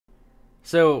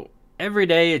So every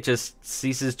day it just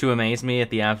ceases to amaze me at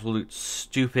the absolute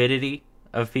stupidity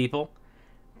of people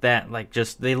that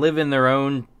just they live in their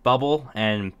own bubble,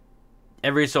 and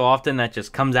every so often that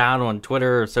just comes out on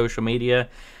Twitter or social media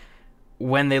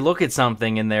when they look at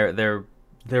something and their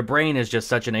brain is just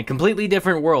such in a completely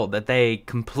different world that they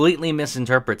completely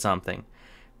misinterpret something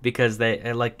because they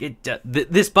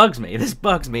this bugs me. This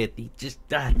bugs me.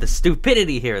 The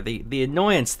stupidity here, the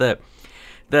annoyance, the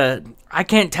I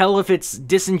can't tell if it's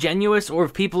disingenuous or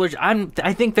if people are.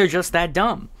 I think they're just that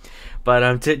dumb.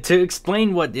 But to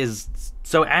explain what is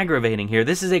so aggravating here,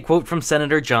 this is a quote from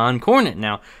Senator John Cornyn.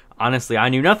 Now, honestly, I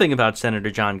knew nothing about Senator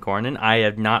John Cornyn. I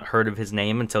have not heard of his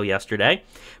name until yesterday,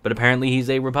 but apparently he's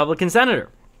a Republican senator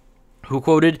who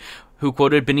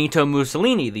quoted Benito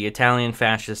Mussolini, the Italian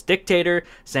fascist dictator,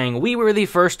 saying, "We were the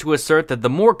first to assert that the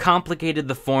more complicated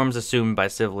the forms assumed by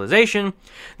civilization,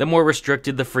 the more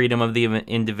restricted the freedom of the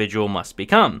individual must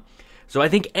become." So I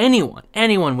think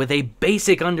anyone with a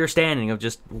basic understanding of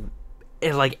just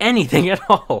anything at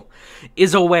all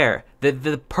is aware that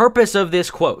the purpose of this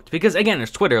quote, because again,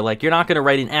 it's Twitter, you're not going to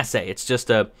write an essay, it's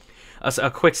just a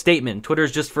quick statement.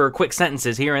 Twitter's just for quick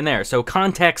sentences here and there. So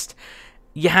context,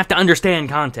 you have to understand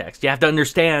context. You have to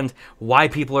understand why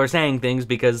people are saying things,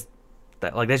 because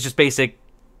that's just basic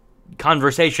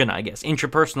conversation, I guess.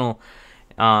 Interpersonal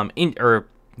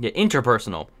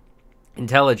interpersonal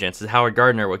intelligence is Howard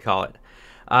Gardner would call it.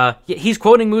 He's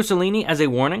quoting Mussolini as a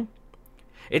warning.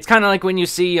 It's kind of like when you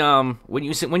see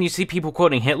people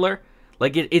quoting Hitler.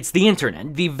 It's the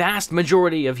internet. The vast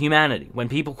majority of humanity, when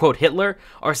people quote Hitler,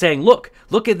 are saying,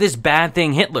 look at this bad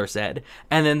thing Hitler said,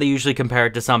 and then they usually compare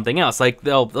it to something else.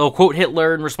 They'll quote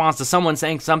Hitler in response to someone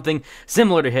saying something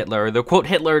similar to Hitler, or they'll quote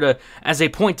Hitler as a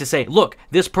point to say, look,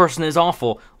 this person is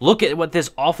awful. Look at what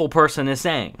this awful person is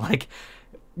saying.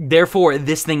 Therefore,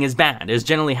 this thing is bad, is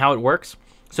generally how it works.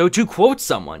 So to quote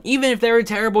someone, even if they're a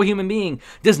terrible human being,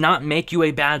 does not make you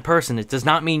a bad person. It does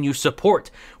not mean you support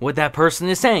what that person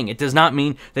is saying. It does not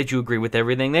mean that you agree with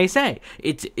everything they say.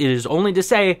 It is only to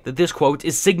say that this quote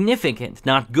is significant.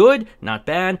 Not good, not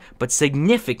bad, but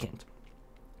significant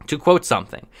to quote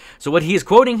something. So what he is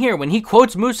quoting here, when he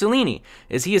quotes Mussolini,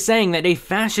 is he is saying that a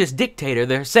fascist dictator,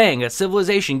 they're saying that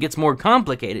civilization gets more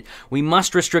complicated. We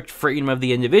must restrict freedom of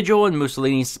the individual, and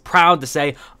Mussolini's proud to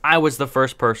say, I was the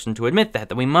first person to admit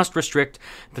that we must restrict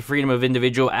the freedom of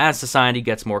individual as society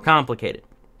gets more complicated.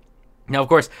 Now, of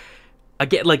course,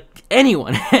 again,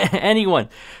 anyone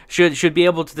should be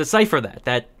able to decipher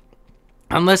that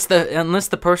Unless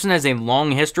the person has a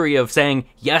long history of saying,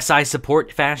 yes, I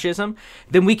support fascism,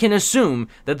 then we can assume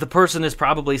that the person is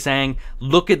probably saying,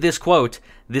 look at this quote,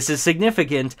 this is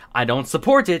significant, I don't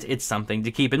support it, it's something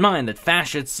to keep in mind, that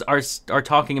fascists are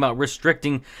talking about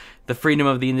restricting the freedom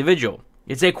of the individual.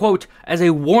 It's a quote as a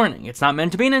warning. It's not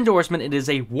meant to be an endorsement, it is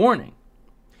a warning.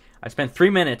 I spent 3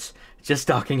 minutes just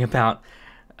talking about...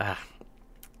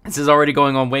 this is already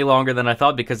going on way longer than I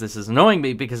thought because this is annoying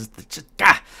me, because it's just...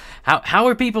 How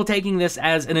are people taking this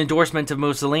as an endorsement of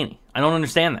Mussolini? I don't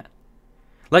understand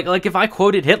that. If I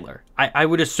quoted Hitler, I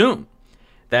would assume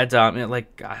that,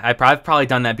 I've probably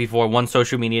done that before, one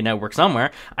social media network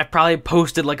somewhere. I've probably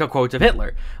posted, a quote of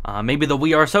Hitler. Maybe the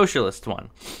We Are Socialists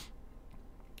one.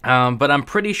 But I'm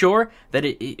pretty sure that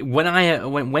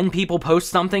when people post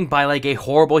something by, a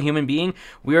horrible human being,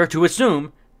 we are to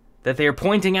assume that they are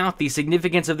pointing out the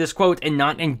significance of this quote and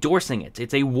not endorsing it.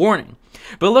 It's a warning.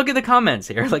 But look at the comments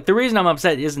here. The reason I'm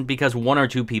upset isn't because one or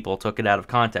two people took it out of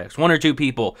context. One or two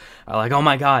people are like, oh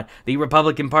my god, the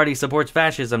Republican Party supports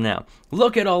fascism now.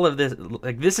 Look at all of this.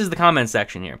 This is the comment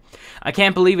section here. I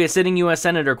can't believe a sitting U.S.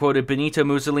 Senator quoted Benito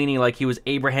Mussolini like he was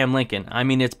Abraham Lincoln. I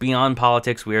mean, it's beyond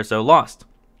politics. We are so lost.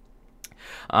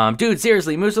 Dude,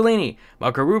 seriously, Mussolini.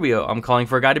 Marco Rubio, I'm calling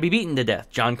for a guy to be beaten to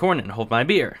death. John Cornyn, hold my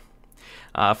beer.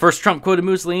 First Trump quoted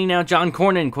Mussolini, now John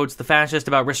Cornyn quotes the fascist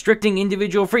about restricting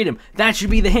individual freedom. That should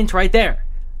be the hint right there.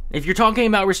 If you're talking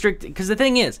about restricting, because the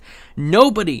thing is,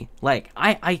 nobody,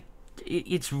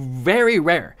 it's very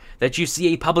rare that you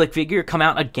see a public figure come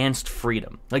out against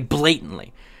freedom,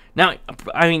 blatantly. Now,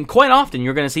 I mean, quite often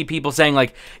you're going to see people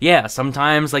saying, yeah,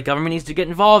 sometimes, government needs to get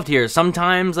involved here.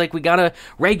 Sometimes, we got to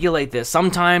regulate this.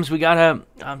 Sometimes we got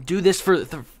to do this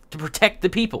to protect the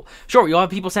people. Sure, you'll have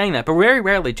people saying that, but very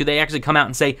rarely do they actually come out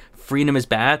and say freedom is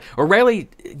bad, or rarely,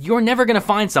 you're never going to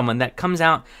find someone that comes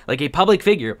out, a public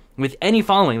figure with any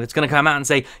following, that's going to come out and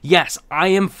say, yes, I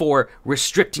am for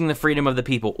restricting the freedom of the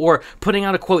people, or putting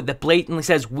out a quote that blatantly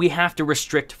says, we have to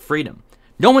restrict freedom.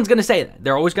 No one's going to say that.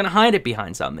 They're always going to hide it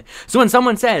behind something. So when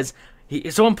someone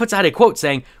puts out a quote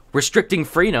saying, restricting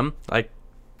freedom,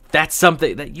 that's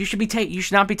something that you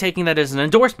should not be taking that as an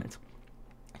endorsement.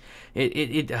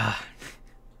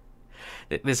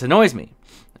 This annoys me.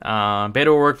 Beto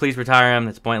will work, please retire him.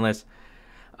 That's pointless.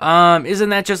 Isn't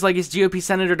that just like his GOP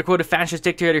senator to quote a fascist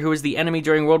dictator who was the enemy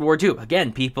during World War II?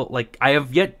 Again, people, like,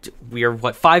 we are,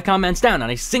 5 comments down, not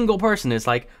a single person is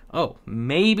like, oh,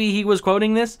 maybe he was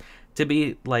quoting this to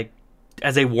be, like,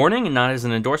 as a warning and not as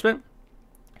an endorsement.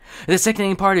 The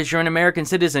sickening part is you're an American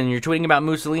citizen and you're tweeting about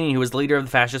Mussolini, who was the leader of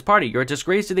the fascist party. You're a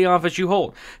disgrace to the office you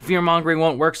hold. Fear-mongering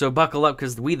won't work, so buckle up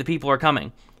because we the people are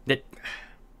coming.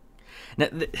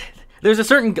 There's a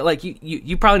certain, like,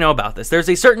 you probably know about this. There's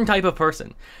a certain type of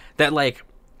person that, like,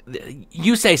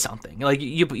 you say something, like,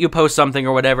 you post something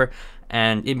or whatever,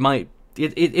 and it might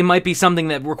be something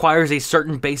that requires a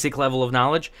certain basic level of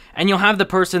knowledge, and you'll have the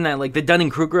person that, like, the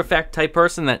Dunning-Kruger effect type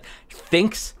person that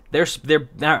thinks they're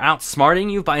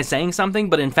outsmarting you by saying something,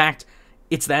 but in fact,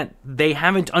 it's that they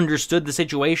haven't understood the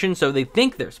situation, so they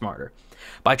think they're smarter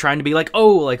by trying to be like,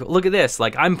 oh, like, look at this,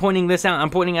 like, I'm pointing this out, I'm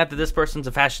pointing out that this person's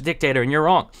a fascist dictator, and you're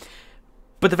wrong.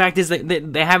 But the fact is that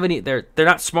they're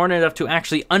not smart enough to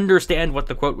actually understand what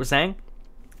the quote was saying,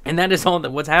 and that is all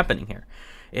that what's happening here.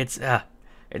 It's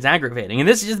aggravating, and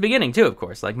this is just the beginning too. Of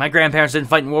course, like, my grandparents didn't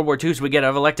fight in World War II, so we get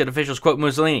elected officials quote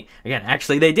Mussolini. Again,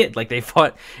 actually they did. Like, they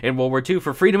fought in World War II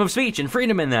for freedom of speech and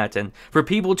freedom in that, and for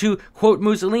people to quote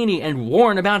Mussolini and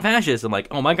warn about fascism. Like,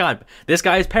 oh my God, this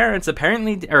guy's parents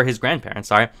apparently, or his grandparents,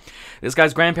 sorry, this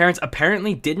guy's grandparents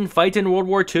apparently didn't fight in World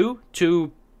War II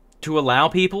to allow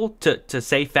people to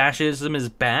say fascism is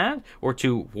bad or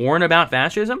to warn about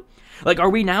fascism? Like,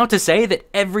 are we now to say that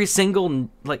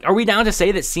are we now to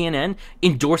say that CNN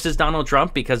endorses Donald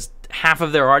Trump because half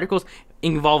of their articles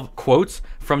involve quotes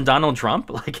from Donald Trump?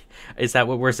 Like, is that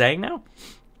what we're saying now?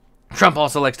 Trump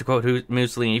also likes to quote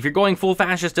Mussolini. If you're going full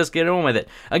fascist, just get on with it.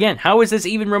 Again, how is this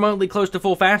even remotely close to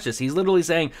full fascist? He's literally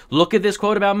saying, look at this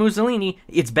quote about Mussolini,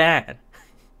 it's bad.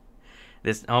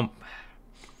 This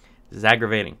is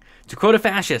aggravating. To quote a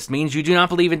fascist means you do not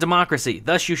believe in democracy.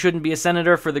 Thus, you shouldn't be a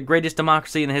senator for the greatest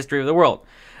democracy in the history of the world.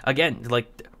 Again,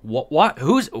 like, what?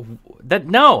 Who's that?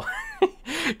 No.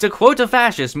 To quote a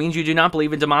fascist means you do not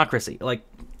believe in democracy. Like,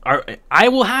 I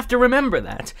will have to remember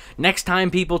that next time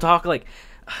people talk. Like,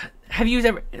 have you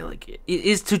ever, like,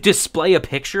 is to display a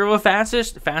picture of a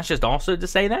fascist also to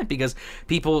say that? Because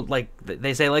people, like,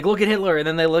 they say, like, look at Hitler, and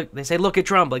then they say, look at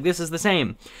Trump, like, this is the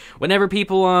same. Whenever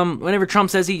Trump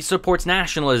says he supports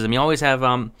nationalism, you always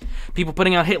have people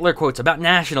putting out Hitler quotes about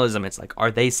nationalism. It's like,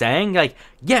 are they saying, like,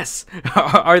 yes,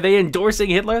 are they endorsing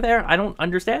Hitler there? I don't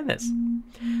understand this.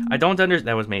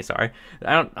 That was me, sorry.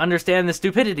 I don't understand the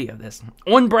stupidity of this.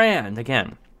 On brand,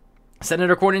 again.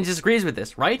 Senator Cornyn disagrees with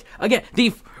this, right? Again,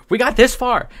 we got this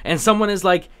far, and someone is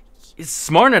like,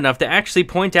 smart enough to actually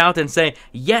point out and say,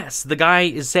 yes, the guy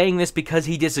is saying this because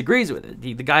he disagrees with it.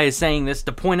 The guy is saying this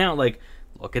to point out, like,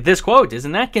 look at this quote.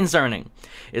 Isn't that concerning?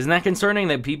 Isn't that concerning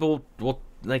that people will,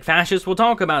 like, fascists will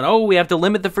talk about, oh, we have to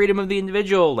limit the freedom of the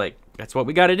individual. Like, that's what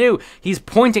we got to do. He's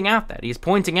pointing out that. He's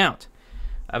pointing out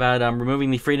about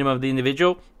removing the freedom of the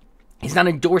individual. He's not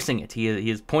endorsing it. He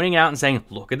is pointing out and saying,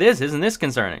 look at this. Isn't this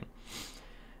concerning?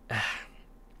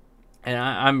 And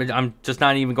I'm just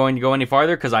not even going to go any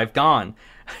farther because I've gone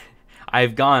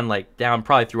like down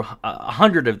probably through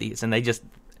 100 of these, and they just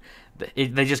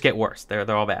get worse. They're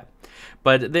all bad.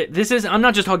 But I'm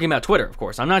not just talking about Twitter, of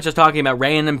course. I'm not just talking about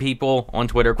random people on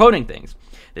Twitter quoting things.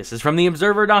 This is from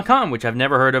theobserver.com, which I've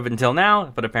never heard of until now,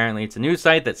 but apparently it's a news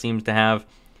site that seems to have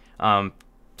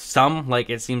some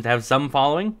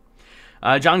following.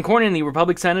 John Cornyn, the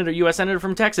Republican U.S. Senator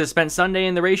from Texas, spent Sunday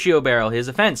in the ratio barrel, his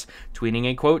offense, tweeting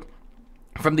a quote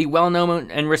from the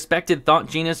well-known and respected thought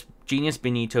genius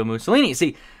Benito Mussolini.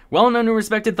 See, well-known and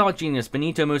respected thought genius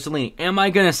Benito Mussolini. Am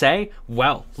I going to say,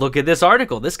 well, look at this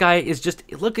article. This guy is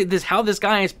just, look at this, how this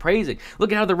guy is praising.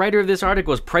 Look at how the writer of this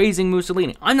article is praising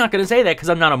Mussolini. I'm not going to say that because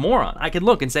I'm not a moron. I can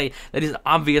look and say that is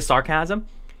obvious sarcasm.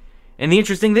 And the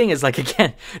interesting thing is, like,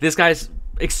 again, this guy's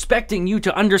expecting you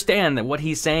to understand that what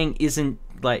he's saying is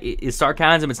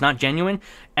sarcasm, it's not genuine,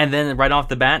 and then right off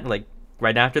the bat, like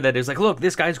right after that, it's like, look,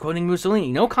 this guy's quoting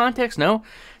Mussolini. No context, no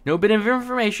bit of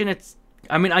information.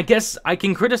 I guess I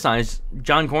can criticize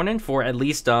John Cornyn for at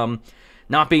least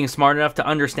not being smart enough to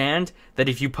understand that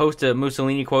if you post a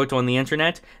Mussolini quote on the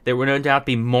internet, there will no doubt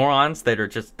be morons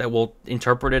that will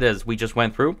interpret it as we just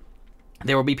went through.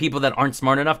 There will be people that aren't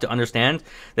smart enough to understand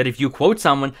that if you quote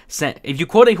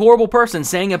a horrible person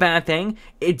saying a bad thing,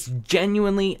 it's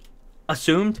genuinely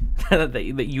assumed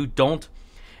that you don't.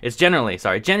 It's generally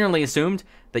assumed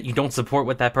that you don't support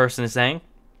what that person is saying.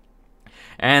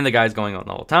 And the guy's going on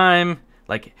the whole time.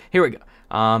 Like, here we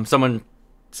go. Someone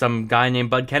some guy named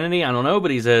Bud Kennedy, I don't know,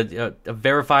 but he's a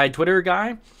verified Twitter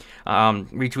guy,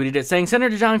 retweeted it saying,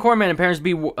 Senator John Cornyn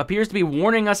appears to be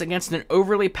warning us against an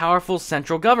overly powerful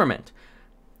central government.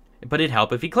 But it'd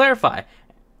help if he clarify.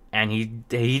 And he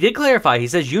did clarify. He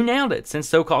says, you nailed it. Since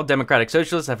so-called democratic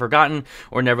socialists have forgotten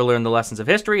or never learned the lessons of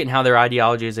history and how their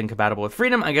ideology is incompatible with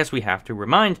freedom, I guess we have to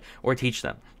remind or teach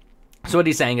them. So what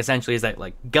he's saying essentially is that,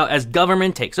 like, as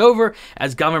government takes over,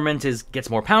 as government gets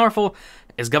more powerful,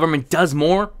 as government does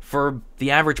more for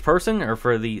the average person or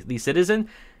for the citizen,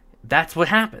 that's what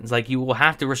happens. Like, you will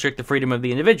have to restrict the freedom of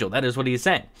the individual. That is what he is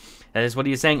saying. That is what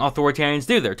he is saying authoritarians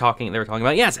do. They're talking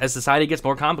about, yes, as society gets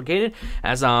more complicated,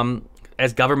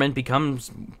 as government becomes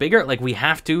bigger, like, we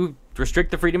have to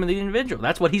restrict the freedom of the individual.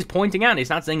 That's what he's pointing out.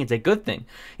 He's not saying it's a good thing.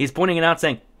 He's pointing it out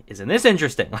saying, isn't this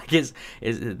interesting? Like, this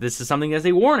is something as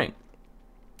a warning.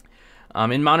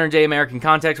 In modern-day American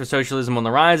context, with socialism on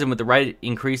the rise and with the right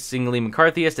increasingly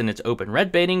McCarthyist and its open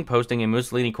red baiting, posting a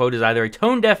Mussolini quote is either a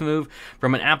tone-deaf move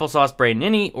from an applesauce brain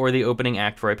ninny or the opening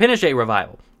act for a Pinochet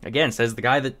revival. Again, says the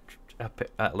guy that,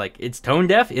 it's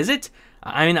tone-deaf, is it?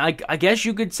 I mean, I guess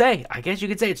you could say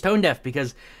it's tone-deaf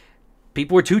because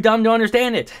people were too dumb to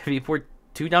understand it. People were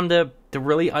too dumb to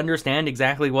really understand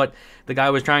exactly what the guy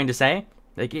was trying to say.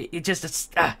 Like, it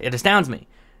astounds me.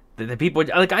 The people,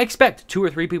 like, I expect 2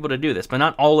 or 3 people to do this, but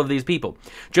not all of these people.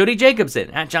 Jody Jacobson,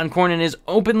 at John Cornyn, is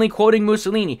openly quoting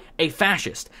Mussolini, a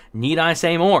fascist. Need I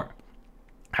say more?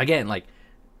 Again, like,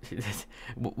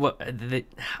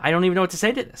 I don't even know what to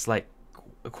say to this. Like,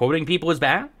 quoting people is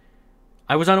bad?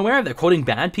 I was unaware of that. Quoting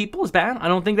bad people is bad? I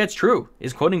don't think that's true.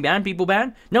 Is quoting bad people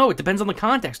bad? No, it depends on the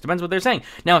context. Depends what they're saying.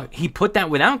 Now, he put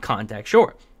that without context,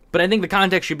 sure. But I think the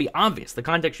context should be obvious. The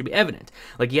context should be evident.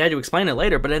 Like, he had to explain it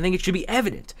later, but I think it should be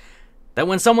evident that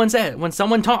when someone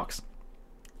talks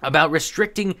about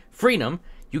restricting freedom,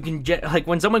 you can like,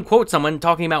 when someone quotes someone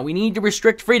talking about we need to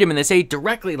restrict freedom and they say it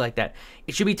directly like that,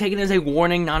 it should be taken as a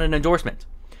warning, not an endorsement.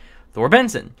 Thor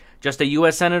Benson, just a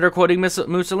U.S. senator quoting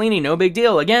Mussolini, no big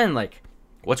deal. Again, like,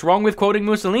 what's wrong with quoting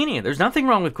Mussolini? There's nothing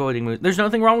wrong with quoting. There's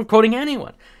nothing wrong with quoting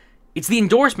anyone. It's the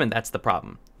endorsement that's the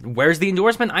problem. Where's the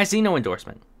endorsement? I see no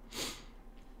endorsement.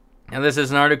 And this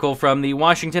is an article from the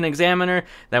Washington Examiner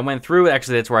that went through.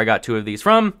 Actually, that's where I got 2 of these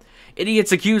from.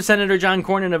 Idiots accuse Senator John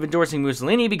Cornyn of endorsing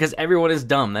Mussolini because everyone is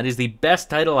dumb. That is the best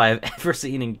title I have ever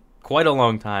seen in quite a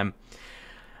long time.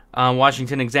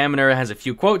 Washington Examiner has a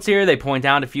few quotes here. They point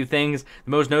out a few things.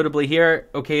 Most notably here,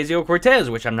 Ocasio-Cortez,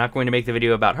 which I'm not going to make the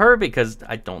video about her because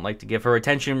I don't like to give her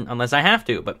attention unless I have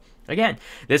to. But again,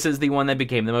 this is the one that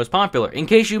became the most popular. In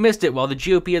case you missed it, while the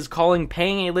GOP is calling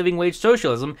paying a living wage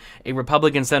socialism, a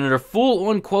Republican senator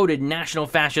full-on quoted National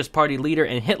Fascist Party leader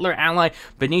and Hitler ally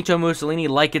Benito Mussolini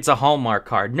like it's a Hallmark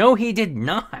card. No, he did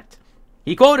not.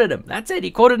 He quoted him. That's it.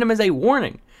 He quoted him as a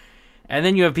warning. And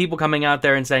then you have people coming out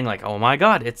there and saying, like, oh my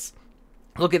God,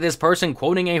 look at this person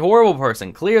quoting a horrible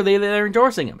person. Clearly they're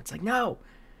endorsing him. It's like, no.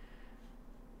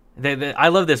 I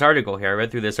love this article here. I read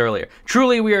through this earlier.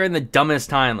 Truly, we are in the dumbest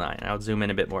timeline. I'll zoom in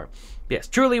a bit more. Yes,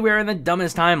 truly, we are in the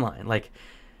dumbest timeline. Like,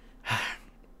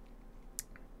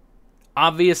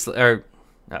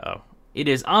 it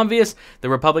is obvious the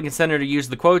Republican senator used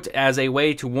the quote as a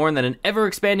way to warn that an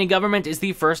ever-expanding government is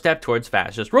the first step towards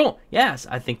fascist rule. Yes,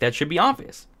 I think that should be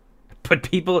obvious. But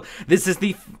people, this is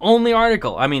the only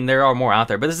article, I mean, there are more out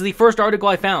there, but this is the first article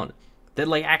I found that,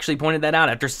 like, actually pointed that out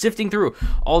after sifting through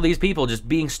all these people just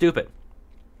being stupid.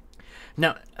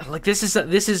 Now, like, this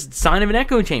is sign of an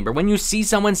echo chamber. When you see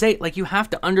someone say it, like, you have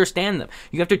to understand them.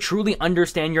 You have to truly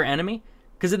understand your enemy.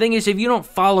 Because the thing is, if you don't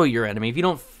follow your enemy, if you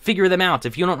don't figure them out,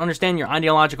 if you don't understand your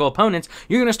ideological opponents,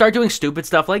 you're going to start doing stupid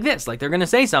stuff like this. Like, they're going to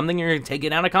say something, you're going to take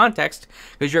it out of context,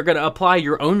 because you're going to apply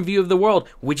your own view of the world,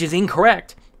 which is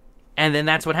incorrect. And then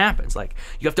that's what happens. Like,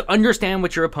 you have to understand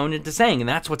what your opponent is saying, and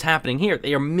that's what's happening here.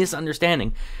 They are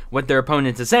misunderstanding what their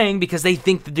opponent is saying because they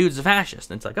think the dude's a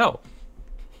fascist. And it's like, oh,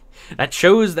 that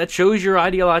shows your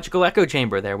ideological echo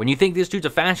chamber there. When you think this dude's a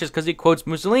fascist because he quotes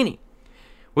Mussolini,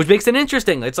 which makes it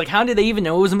interesting. It's like, how did they even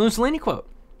know it was a Mussolini quote?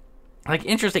 Like,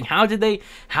 interesting. How did they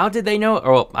know?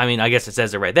 Or, well, I mean, I guess it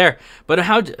says it right there. But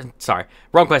sorry,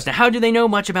 wrong question. How do they know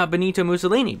much about Benito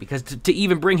Mussolini? Because to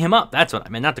even bring him up, that's what I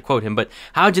meant, not to quote him, but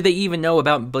how do they even know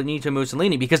about Benito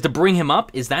Mussolini? Because to bring him up,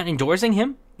 is that endorsing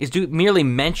him? Is to merely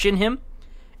mention him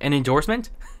an endorsement?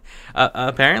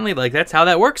 Apparently, like, that's how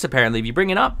that works, apparently, if you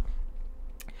bring it up.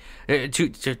 It's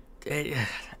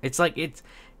like,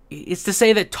 it's to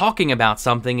say that talking about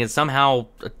something is somehow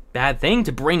a bad thing.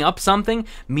 To bring up something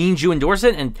means you endorse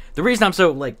it. And the reason I'm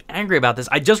so, like, angry about this,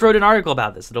 I just wrote an article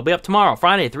about this. It'll be up tomorrow,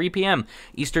 Friday, 3 p.m.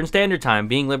 Eastern Standard Time,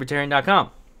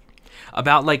 beinglibertarian.com,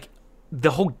 about, like,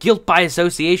 the whole guilt by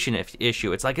association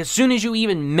issue. It's like as soon as you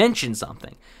even mention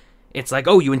something, it's like,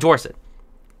 oh, you endorse it.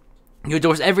 You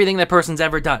endorse everything that person's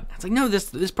ever done. It's like, no,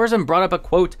 this person brought up a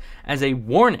quote as a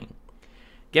warning.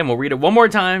 Again, we'll read it one more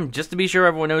time just to be sure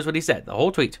everyone knows what he said. The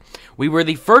whole tweet. "We were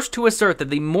the first to assert that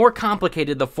the more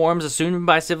complicated the forms assumed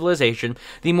by civilization,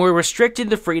 the more restricted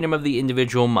the freedom of the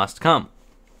individual must come.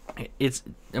 It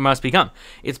must become.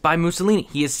 It's by Mussolini.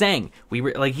 He is saying,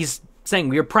 he's saying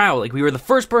we are proud, like we were the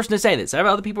first person to say this.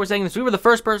 Other people were saying this. We were the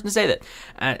first person to say that.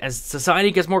 As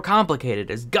society gets more complicated,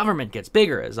 as government gets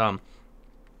bigger, and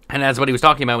that's what he was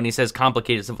talking about when he says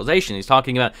complicated civilization. He's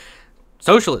talking about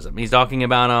socialism. He's talking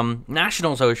about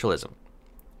National Socialism.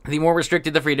 The more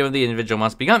restricted the freedom of the individual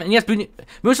must become. And yes,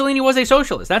 Mussolini was a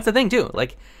socialist. That's the thing too.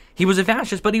 Like, he was a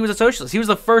fascist, but he was a socialist. He was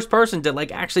the first person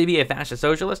to actually be a fascist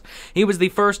socialist. He was the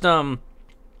first, at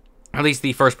least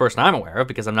the first person I'm aware of,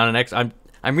 because I'm not an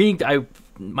I'm reading.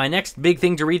 My next big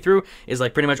thing to read through is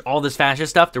pretty much all this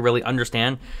fascist stuff to really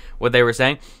understand what they were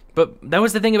saying. But that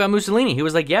was the thing about Mussolini. He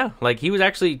was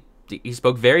he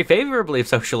spoke very favorably of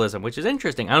socialism, which is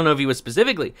interesting. I don't know if he was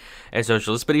specifically a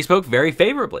socialist, but he spoke very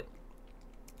favorably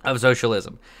of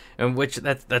socialism, and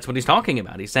that's what he's talking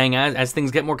about. He's saying as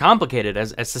things get more complicated,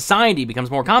 as society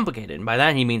becomes more complicated, and by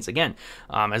that he means, again,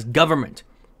 as government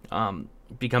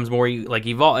becomes more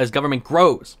as government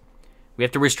grows, we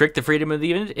have to restrict the freedom of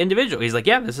the individual. He's like,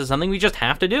 yeah, this is something we just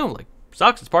have to do.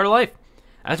 Sucks, it's part of life.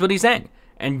 That's what he's saying.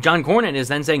 And John Cornyn is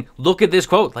then saying, look at this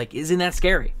quote. Isn't that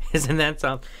scary? Isn't that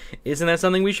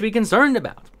something we should be concerned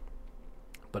about?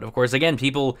 But of course, again,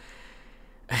 people,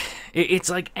 it's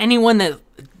like anyone that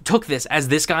took this as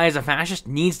this guy is a fascist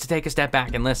needs to take a step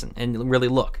back and listen and really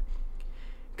look.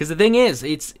 Because the thing is,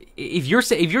 if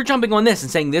you're jumping on this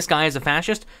and saying this guy is a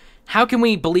fascist, how can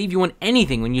we believe you on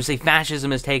anything when you say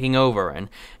fascism is taking over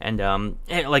and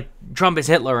Trump is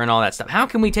Hitler and all that stuff? How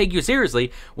can we take you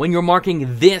seriously when you're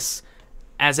marking this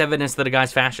as evidence that a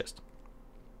guy's fascist?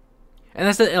 And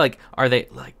that's are they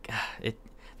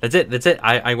that's it.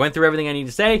 I went through everything I need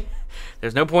to say.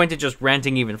 There's no point in just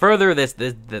ranting even further. That's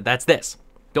this.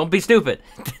 Don't be stupid.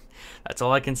 That's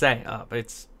all I can say.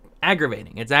 It's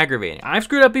aggravating. It's aggravating. I've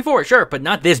screwed up before, sure, but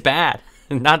not this bad.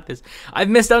 Not this. I've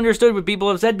misunderstood what people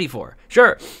have said before,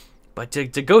 sure. But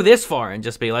to go this far and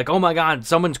just be like, oh my God,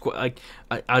 someone's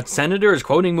a senator is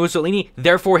quoting Mussolini,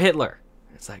 therefore Hitler.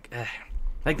 It's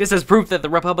this is proof that the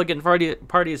Republican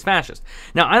Party is fascist.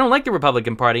 Now, I don't like the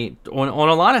Republican Party on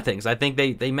a lot of things. I think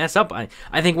they mess up. I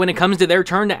think when it comes to their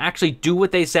turn to actually do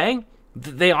what they say,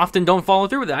 they often don't follow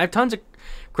through with it. I have tons of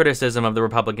criticism of the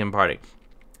Republican Party.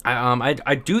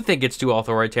 I do think it's too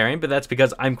authoritarian, but that's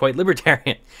because I'm quite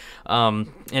libertarian. And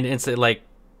it's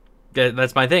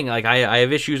that's my thing. I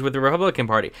have issues with the Republican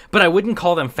Party, but I wouldn't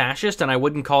call them fascist, and I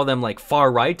wouldn't call them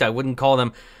far right. I wouldn't call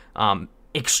them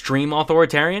extreme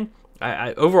authoritarian.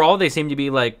 Overall, they seem to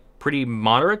be pretty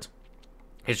moderate.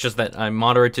 It's just that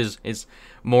moderate is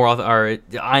more, or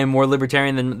I am more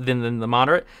libertarian than the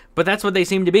moderate. But that's what they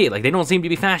seem to be. They don't seem to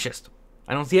be fascist.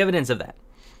 I don't see evidence of that.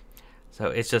 So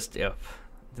it's just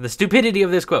the stupidity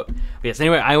of this quote. But yes.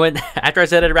 Anyway, after I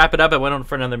said I'd wrap it up, I went on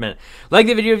for another minute. Like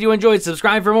the video if you enjoyed.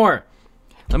 Subscribe for more.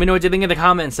 Let me know what you think in the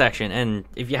comments section. And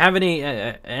if you have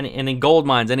any gold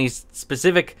mines, any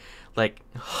specific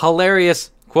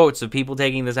hilarious quotes of people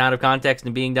taking this out of context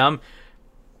and being dumb,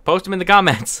 post them in the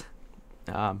comments.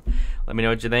 Let me know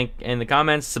what you think in the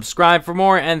comments. Subscribe for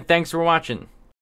more, and thanks for watching.